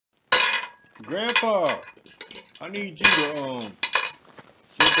Grandpa, I need you to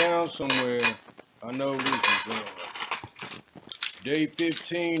sit down somewhere. I know this is day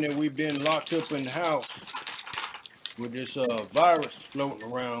 15 that we've been locked up in the house with this virus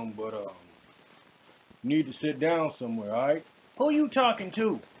floating around, but you need to sit down somewhere, alright? Who you talking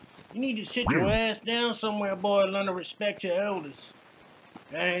to? You need to sit your ass down somewhere, boy, and learn to respect your elders.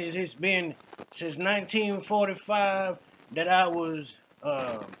 And it's been since 1945 that I was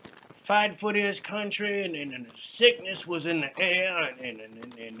fighting for this country, and the sickness was in the air, and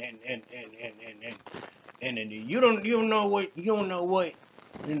you don't know what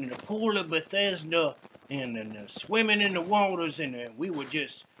in the pool of Bethesda and swimming in the waters, and we would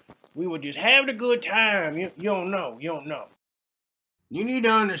just have a good time. You don't know. You need to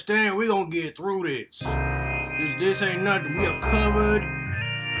understand, we're gonna get through this. This ain't nothing. We are covered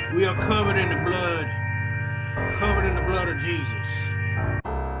in the blood. Covered in the blood of Jesus.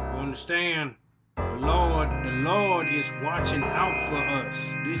 You understand? The Lord is watching out for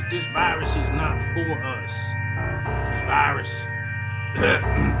us. This virus is not for us.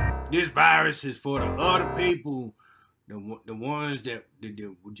 This virus is for the other people, the ones that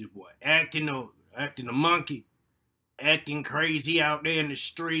just acting a monkey, acting crazy out there in the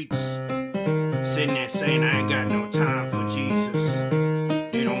streets, sitting there saying, I ain't got no time for Jesus.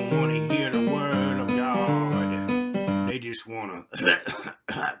 They don't want to hear the word of God. They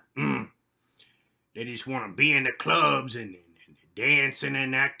just want to be in the clubs and dancing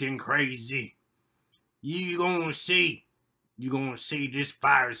and acting crazy. You're gonna see this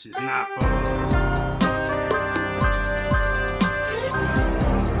virus is not for us.